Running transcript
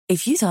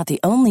If you thought the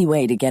only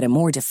way to get a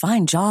more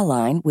defined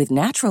jawline with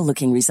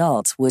natural-looking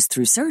results was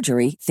through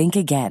surgery, think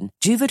again.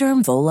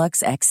 Juvederm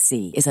Volux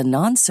XC is a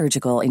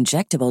non-surgical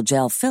injectable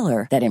gel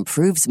filler that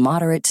improves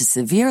moderate to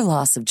severe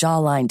loss of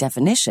jawline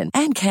definition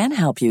and can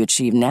help you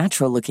achieve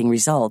natural-looking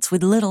results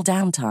with little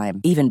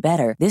downtime. Even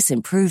better, this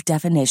improved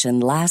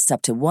definition lasts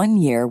up to 1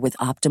 year with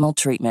optimal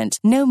treatment.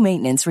 No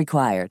maintenance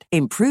required.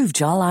 Improve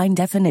jawline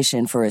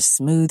definition for a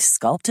smooth,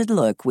 sculpted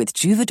look with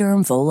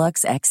Juvederm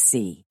Volux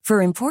XC.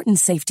 For important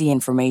safety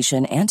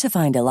information and to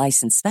find a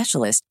licensed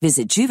specialist,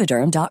 visit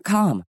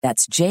Juvederm.com.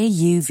 That's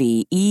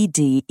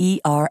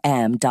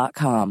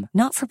JUVEDERM.com.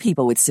 Not for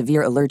people with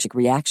severe allergic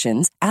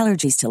reactions,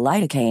 allergies to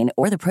lidocaine,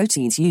 or the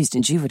proteins used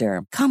in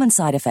Juvederm. Common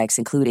side effects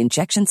include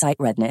injection site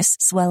redness,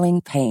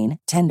 swelling, pain,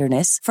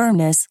 tenderness,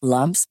 firmness,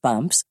 lumps,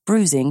 bumps,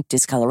 bruising,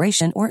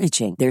 discoloration, or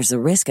itching. There's a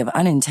risk of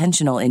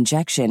unintentional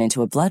injection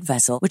into a blood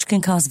vessel, which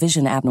can cause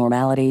vision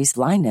abnormalities,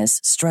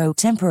 blindness, stroke,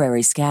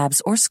 temporary scabs,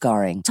 or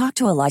scarring. Talk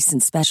to a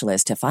licensed specialist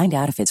to find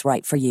out if it's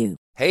right for you.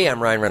 Hey,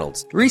 I'm Ryan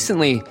Reynolds.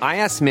 Recently, I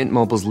asked Mint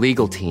Mobile's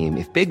legal team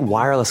if big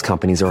wireless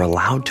companies are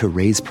allowed to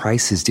raise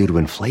prices due to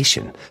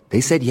inflation. They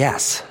said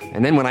yes.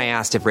 And then when I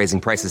asked if raising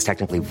prices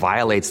technically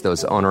violates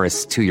those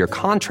onerous 2-year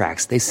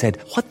contracts, they said,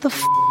 "What the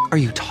f*** are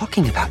you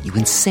talking about, you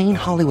insane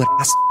Hollywood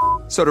ass?"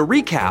 So to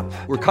recap,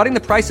 we're cutting the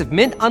price of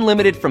Mint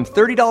Unlimited from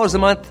 $30 a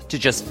month to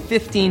just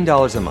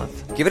 $15 a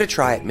month. Give it a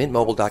try at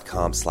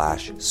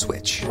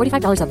mintmobile.com/switch.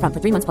 $45 up front for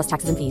 3 months plus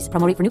taxes and fees.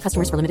 Promo rate for new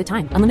customers for limited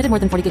time. Unlimited more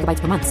than 40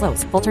 gigabytes per month.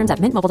 Slows full terms at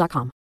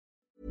mintmobile.com.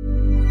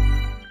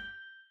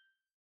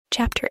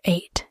 Chapter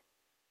 8.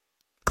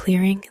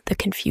 Clearing the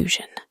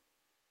Confusion.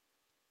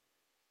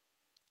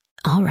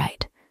 All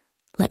right,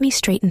 let me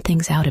straighten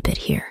things out a bit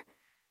here,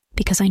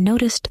 because I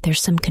noticed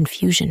there's some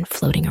confusion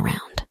floating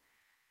around.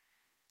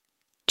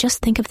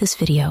 Just think of this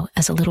video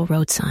as a little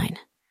road sign,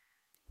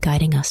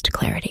 guiding us to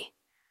clarity.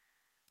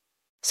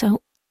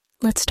 So,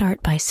 let's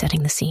start by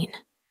setting the scene.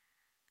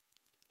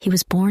 He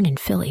was born in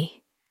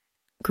Philly,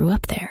 grew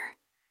up there,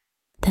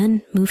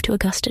 then moved to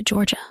Augusta,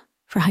 Georgia,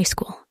 for high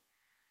school.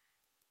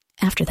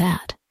 After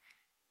that,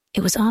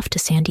 it was off to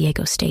San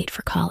Diego State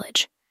for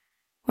college,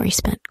 where he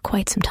spent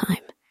quite some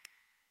time.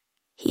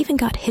 He even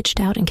got hitched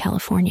out in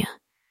California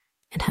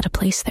and had a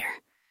place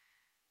there.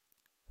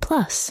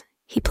 Plus,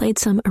 he played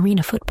some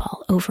arena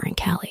football over in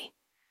Cali.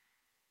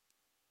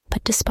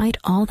 But despite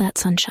all that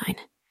sunshine,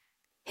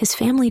 his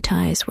family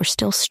ties were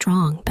still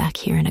strong back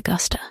here in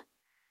Augusta.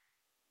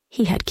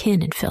 He had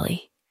kin in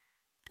Philly,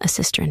 a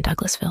sister in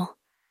Douglasville,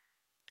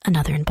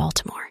 another in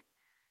Baltimore,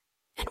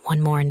 and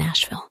one more in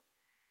Nashville.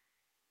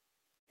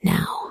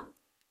 Now,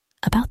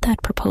 about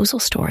that proposal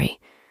story,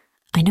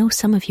 I know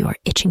some of you are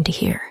itching to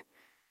hear.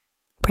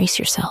 Brace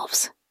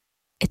yourselves.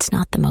 It's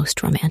not the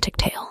most romantic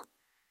tale.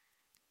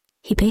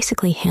 He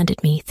basically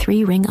handed me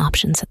 3 ring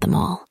options at the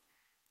mall.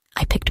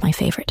 I picked my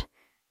favorite,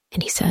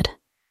 and he said,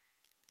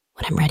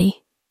 "When I'm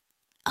ready,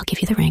 I'll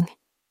give you the ring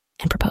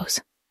and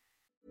propose."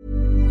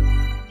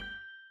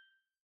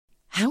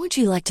 How would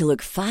you like to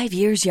look 5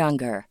 years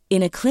younger?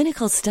 In a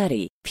clinical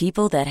study,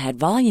 people that had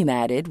volume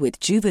added with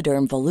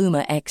Juvederm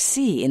Voluma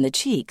XC in the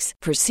cheeks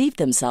perceived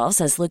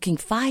themselves as looking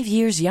 5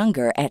 years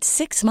younger at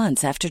 6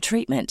 months after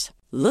treatment.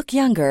 Look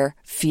younger,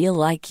 feel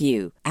like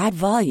you. Add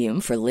volume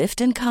for lift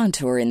and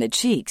contour in the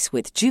cheeks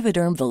with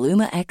Juvederm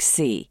Voluma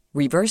XC.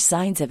 Reverse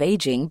signs of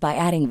aging by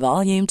adding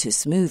volume to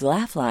smooth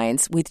laugh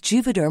lines with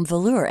Juvederm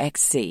Volure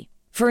XC.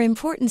 For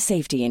important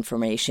safety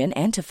information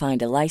and to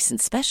find a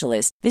licensed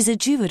specialist, visit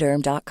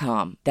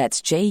Juvederm.com.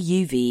 That's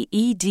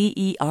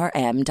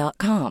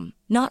JUVEDERM.com.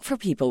 Not for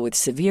people with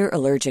severe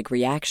allergic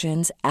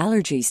reactions,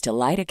 allergies to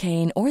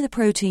lidocaine, or the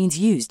proteins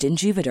used in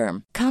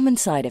Juvederm. Common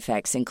side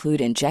effects include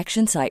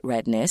injection site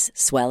redness,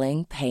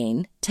 swelling,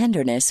 pain,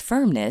 tenderness,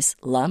 firmness,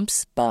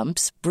 lumps,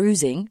 bumps,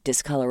 bruising,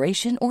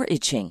 discoloration, or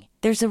itching.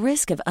 There's a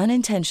risk of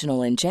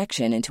unintentional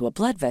injection into a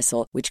blood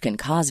vessel, which can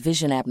cause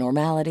vision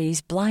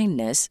abnormalities,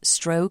 blindness,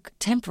 stroke,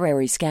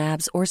 temporary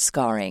scabs, or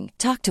scarring.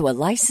 Talk to a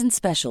licensed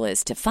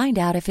specialist to find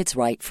out if it's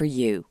right for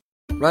you.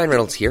 Ryan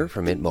Reynolds here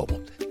from Mint Mobile.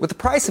 With the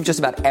price of just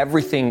about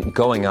everything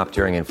going up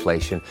during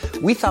inflation,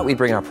 we thought we'd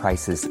bring our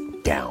prices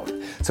down.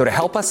 So to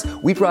help us,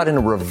 we brought in a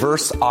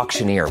reverse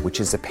auctioneer,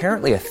 which is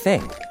apparently a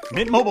thing.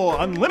 Mint Mobile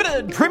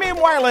Unlimited Premium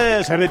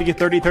Wireless. How to get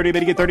 30, 30, bit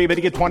to get 30, bit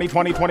to get 20,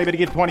 20, 20, bit to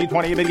get 20,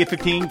 20, bit to get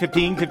 15,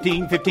 15,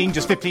 15, 15,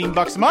 just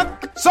 $15 a month?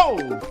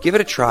 Sold! Give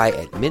it a try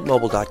at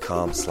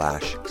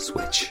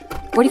mintmobile.com/switch.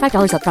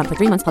 $45 up front for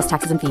 3 months plus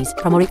taxes and fees.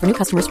 Promo rate for new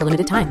customers for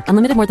limited time.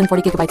 Unlimited more than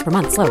 40 gigabytes per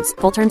month. Slows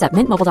full terms at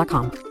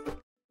mintmobile.com.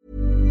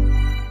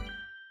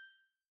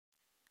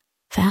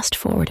 Fast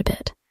forward a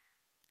bit.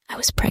 I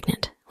was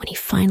pregnant when he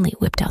finally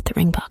whipped out the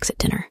ring box at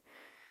dinner,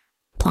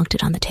 plonked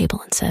it on the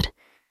table and said,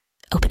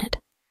 "Open it.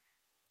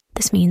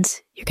 This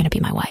means you're going to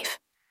be my wife."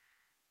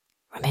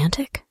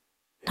 Romantic?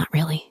 Not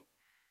really.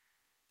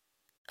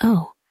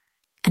 Oh,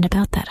 and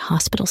about that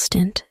hospital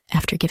stint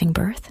after giving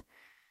birth?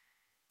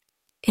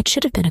 It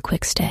should have been a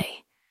quick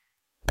stay,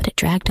 but it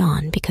dragged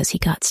on because he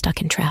got stuck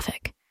in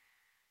traffic.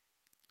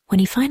 When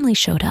he finally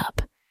showed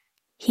up,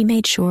 he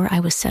made sure I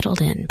was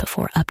settled in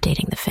before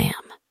updating the fam.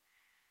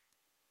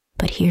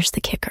 But here's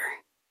the kicker.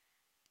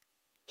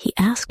 He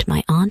asked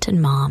my aunt and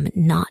mom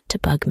not to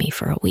bug me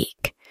for a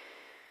week.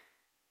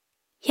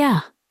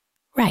 Yeah,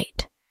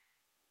 right.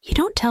 You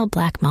don't tell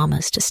black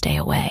mamas to stay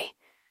away.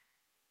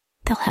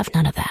 They'll have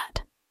none of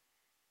that.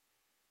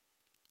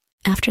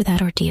 After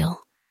that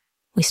ordeal,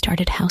 we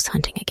started house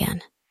hunting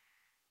again.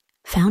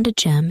 Found a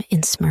gem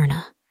in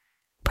Smyrna,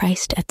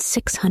 priced at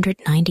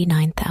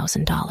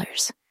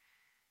 $699,000.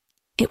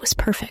 It was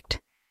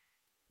perfect,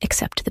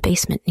 except the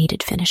basement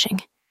needed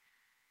finishing.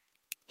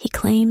 He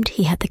claimed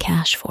he had the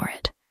cash for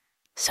it,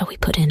 so we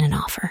put in an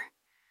offer.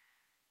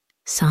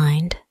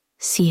 Signed,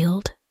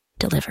 sealed,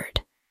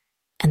 delivered,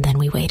 and then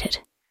we waited.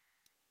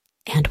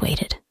 And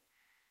waited.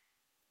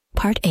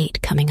 Part 8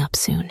 coming up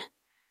soon.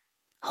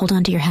 Hold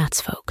on to your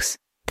hats, folks.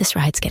 This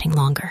ride's getting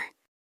longer.